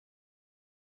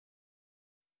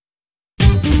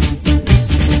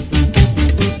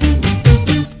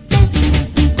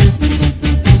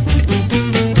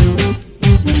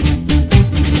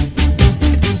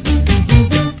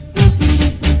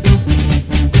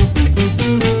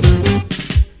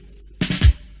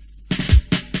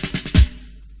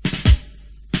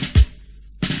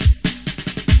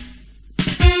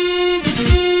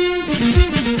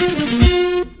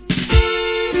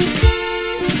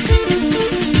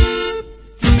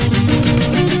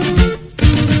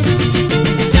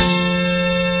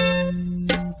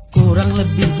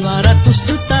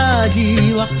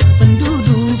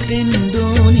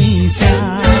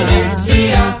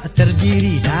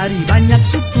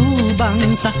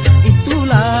bangsa,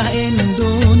 itulah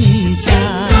Indonesia.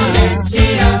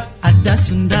 Ada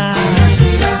Sunda,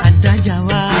 ada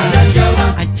Jawa,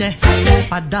 Aceh,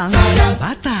 Padang,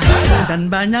 Batak, dan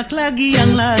banyak lagi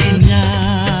yang lainnya.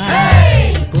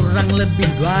 Kurang lebih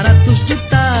 200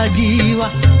 juta jiwa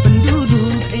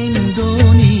penduduk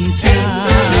Indonesia.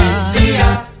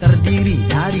 Terdiri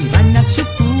dari banyak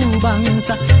suku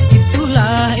bangsa,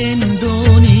 itulah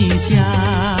Indonesia.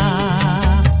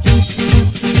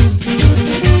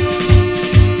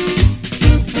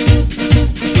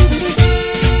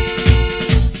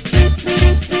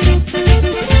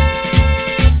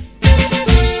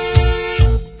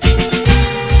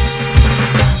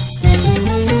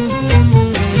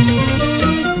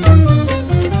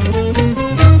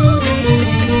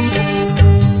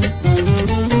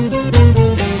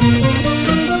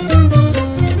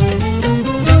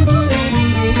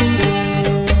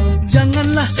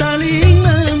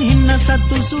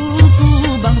 Satu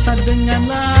suku bangsa dengan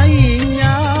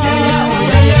lainnya,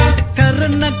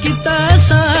 karena kita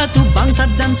satu bangsa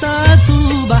dan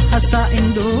satu bahasa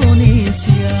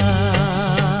Indonesia.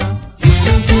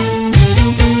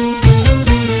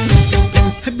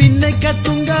 Bhinneka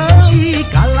Tunggal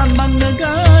Ika lambang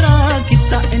negara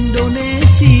kita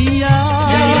Indonesia.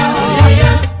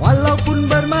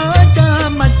 Walaupun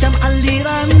bermacam-macam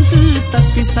aliran,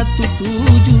 tetapi satu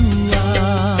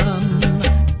tujuan.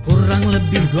 Kurang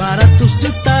lebih 200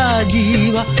 juta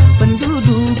jiwa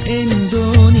penduduk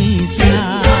Indonesia.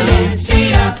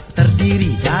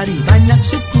 Terdiri dari banyak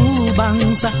suku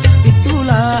bangsa,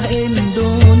 itulah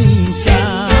Indonesia.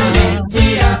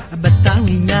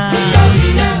 Betawinya,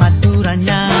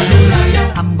 Maduranya,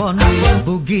 Ambon,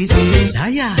 Bugis,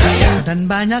 Dayak, dan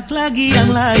banyak lagi yang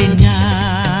lainnya.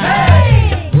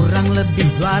 Kurang lebih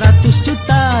 200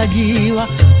 juta jiwa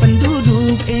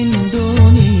penduduk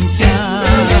Indonesia.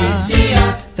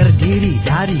 Terdiri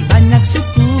dari banyak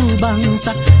suku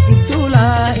bangsa,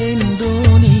 itulah Indonesia.